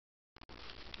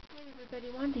Everybody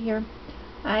wanted to hear.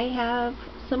 I have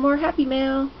some more happy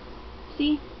mail.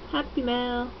 See? Happy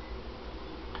mail.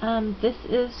 This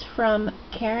is from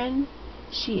Karen.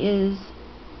 She is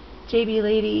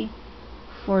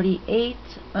JBLdyScrapper48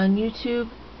 on YouTube.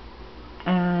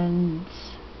 And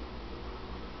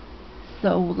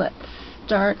so let's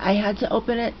start. I had to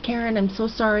open it, Karen. I'm so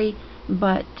sorry,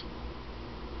 but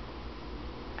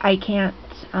I can't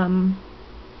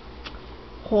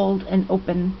hold and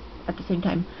open at the same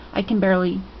time. I can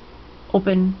barely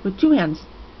open with two hands.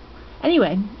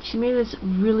 Anyway, she made this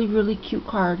really cute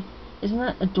card. Isn't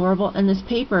that adorable? And this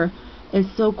paper is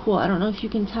so cool. I don't know if you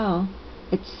can tell.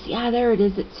 It's, yeah, there it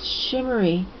is. It's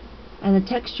shimmery. And the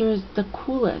texture is the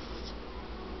coolest.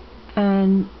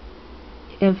 And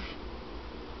if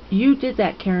you did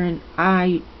that, Karen,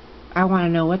 I want to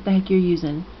know what the heck you're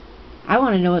using. I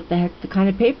want to know what the heck the kind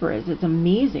of paper is. It's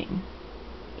amazing.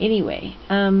 Anyway,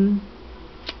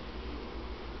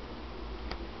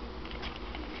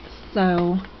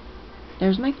 so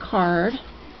there's my card,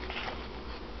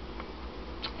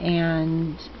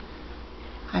 and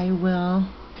I will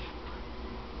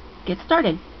get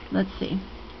started. Let's see.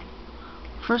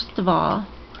 First of all,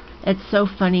 it's so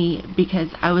funny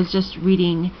because I was just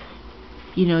reading,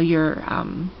 you know, your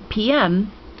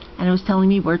PM, and it was telling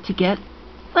me where to get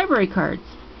library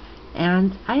cards,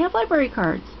 and I have library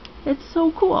cards. It's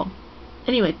so cool.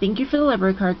 Anyway, thank you for the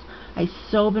library cards. I've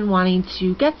so been wanting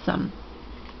to get some.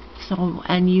 So,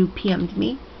 and you PM'd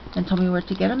me and told me where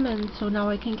to get them, and so now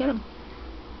I can get them.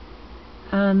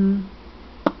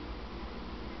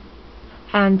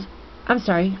 And I'm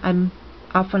sorry, I'm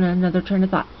off on another train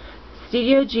of thought.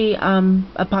 Studio G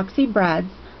epoxy brads.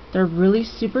 They're really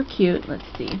super cute.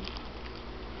 Let's see.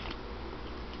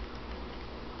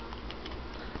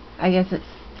 I guess it's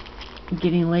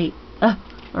getting late.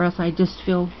 Or else I just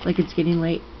feel like it's getting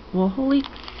late. Well, holy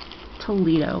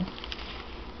Toledo.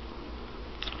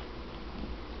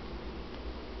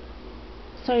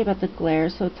 Sorry about the glare.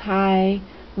 So it's hi,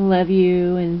 love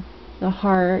you, and the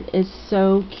heart is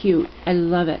so cute. I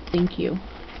love it. Thank you.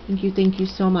 Thank you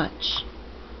so much.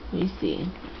 Let me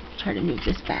see. Try to move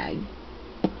this bag.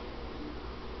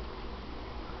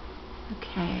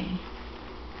 Okay.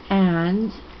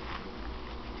 And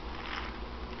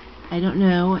I don't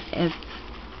know if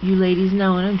you ladies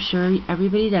know, and I'm sure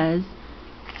everybody does,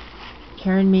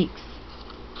 Karen makes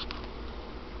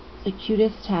the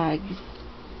cutest tags.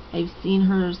 I've seen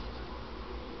hers,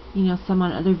 you know, some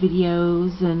on other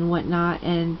videos and whatnot,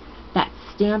 and that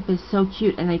stamp is so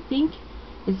cute. And I think,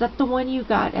 is that the one you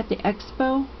got at the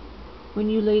expo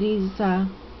when you ladies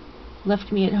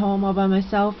left me at home all by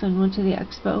myself and went to the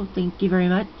expo? Thank you very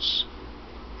much.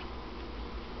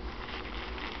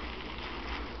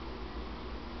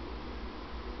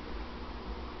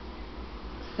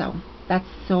 So that's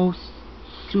so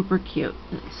super cute.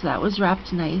 So that was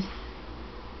wrapped nice.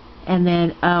 And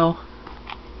then, oh,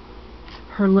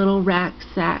 her little RAK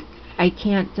sack. I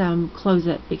can't close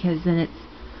it because then it's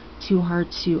too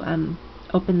hard to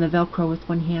open the Velcro with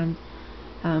one hand.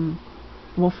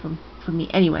 Well, for me.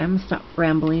 Anyway, I'm gonna stop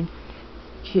rambling.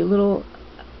 Cute little,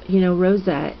 you know,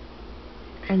 rosette.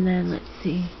 And then let's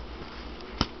see.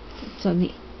 It's on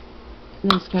the.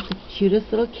 And then it's got the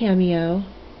cutest little cameo.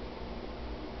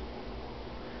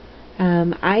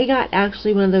 I got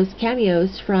actually one of those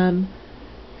cameos from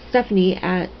Stephanie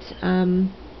at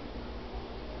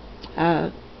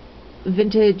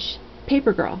Vintage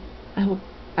Paper Girl. I hope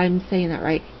I'm saying that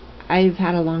right. I've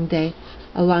had a long day,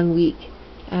 a long week.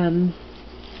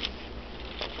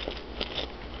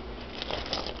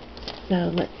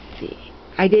 So let's see.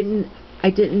 I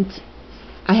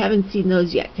haven't seen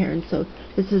those yet, Karen, so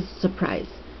this is a surprise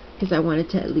because I wanted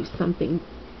to at least something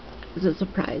as a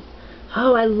surprise.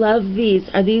 Oh, I love these.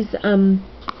 Are these, did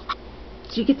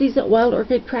you get these at Wild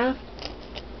Orchid Craft?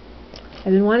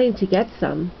 I've been wanting to get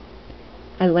some.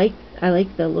 I like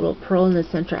the little pearl in the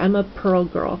center. I'm a pearl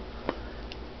girl.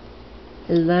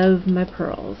 I love my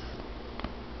pearls.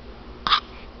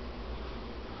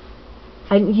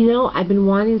 And you know, I've been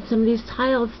wanting some of these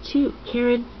tiles too.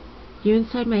 Karen, you're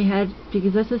inside my head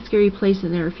because that's a scary place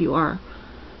in there if you are.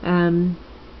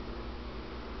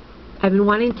 I've been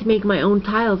wanting to make my own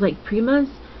tiles like Prima's.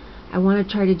 I want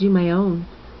to try to do my own.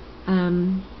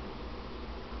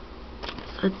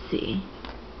 Let's see.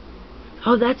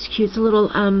 Oh, that's cute. It's a little,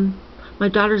 my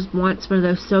daughter wants one of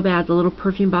those so bad, the little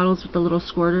perfume bottles with the little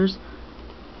squirters.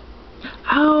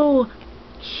 Oh,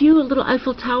 cute little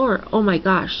Eiffel Tower. Oh my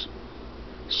gosh.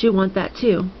 She'll want that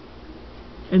too.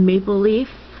 And maple leaf.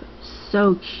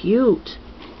 So cute.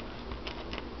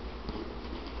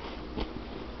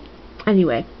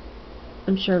 Anyway,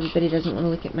 I'm sure everybody doesn't want to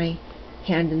look at my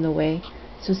hand in the way.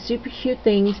 So super cute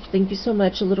things. Thank you so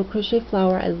much. A little crochet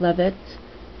flower. I love it.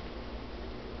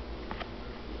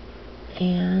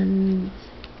 And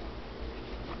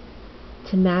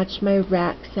to match my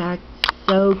rack sack.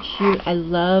 So cute. I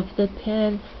love the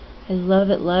pin. I love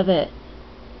it, love it.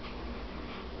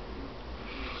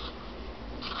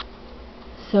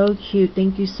 So cute.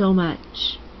 Thank you so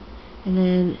much. And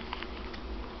then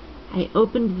I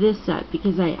opened this up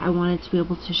because I wanted to be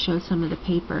able to show some of the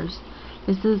papers.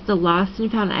 This is the Lost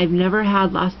and Found. I've never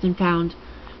had Lost and Found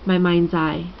My Mind's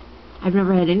Eye. I've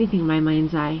never had anything My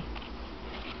Mind's Eye.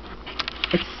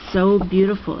 It's so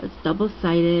beautiful. It's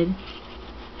double-sided.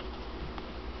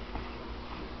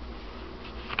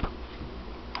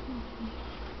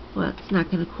 Well, it's not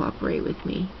going to cooperate with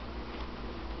me.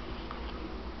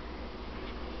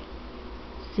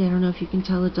 See, I don't know if you can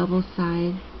tell the double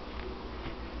side.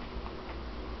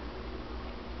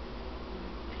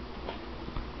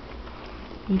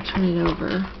 Let me turn it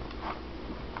over.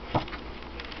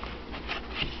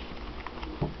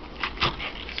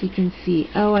 So you can see.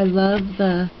 Oh, I love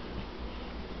the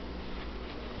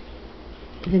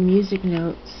music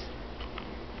notes.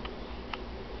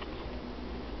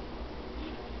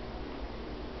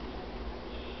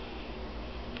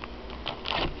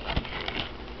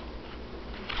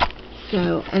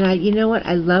 So, and you know what?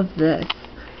 I love this.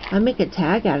 I'll make a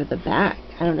tag out of the back.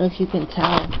 I don't know if you can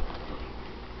tell.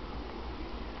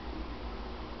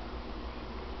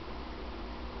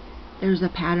 There's a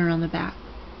pattern on the back.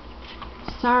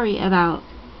 Sorry about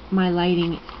my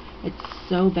lighting. It's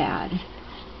so bad.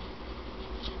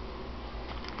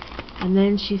 And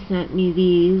then she sent me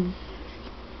these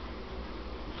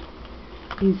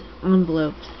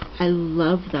envelopes. I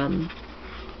love them.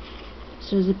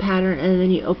 So there's a pattern, and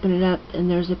then you open it up and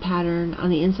there's a pattern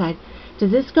on the inside.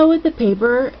 Does this go with the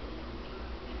paper,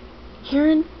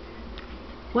 Karen?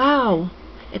 Wow.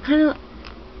 It kind of...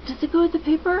 Does it go with the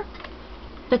paper?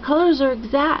 The colors are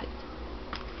exact.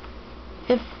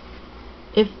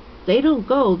 If they don't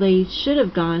go, they should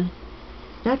have gone.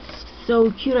 That's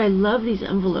so cute. I love these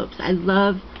envelopes. I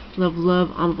love, love, love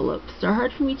envelopes. They're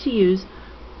hard for me to use,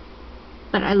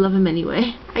 but I love them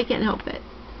anyway. I can't help it.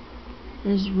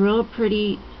 There's real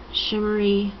pretty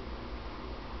shimmery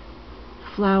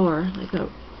flower, like a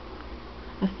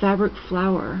fabric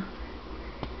flower.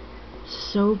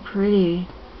 So pretty.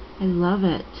 I love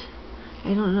it.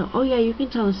 I don't know. Oh yeah, you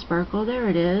can tell the sparkle. There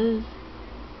it is.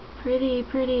 Pretty,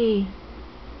 pretty.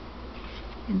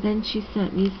 And then she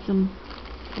sent me some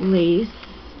lace.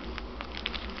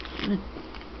 I'm gonna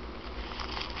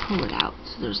pull it out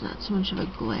so there's not so much of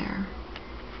a glare.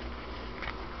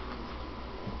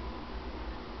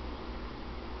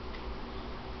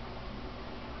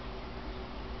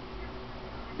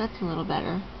 That's a little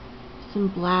better. Some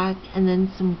black and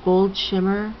then some gold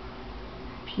shimmer.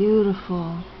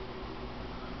 Beautiful.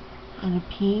 And a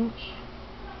pink.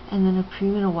 And then a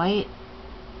cream and a white.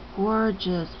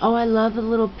 Gorgeous. Oh, I love the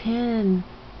little pin.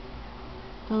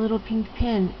 The little pink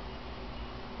pin.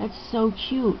 That's so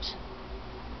cute.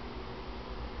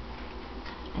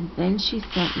 And then she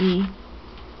sent me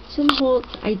Tim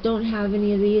Holtz. I don't have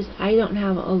any of these. I don't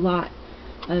have a lot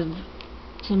of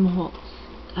Tim Holtz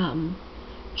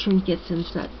trinkets and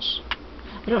such.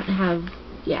 I don't have,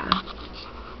 yeah.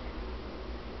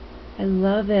 I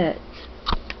love it.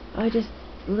 Oh, just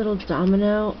a little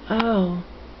domino. Oh,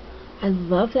 I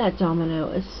love that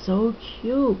domino. It's so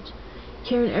cute.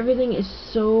 Karen, everything is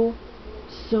so,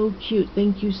 so cute.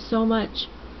 Thank you so much.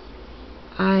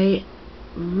 I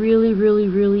really, really,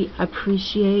 really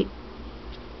appreciate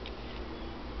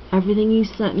everything you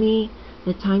sent me,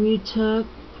 the time you took.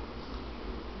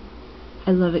 I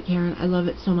love it, Karen. I love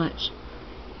it so much.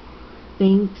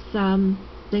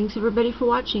 Thanks everybody for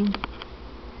watching.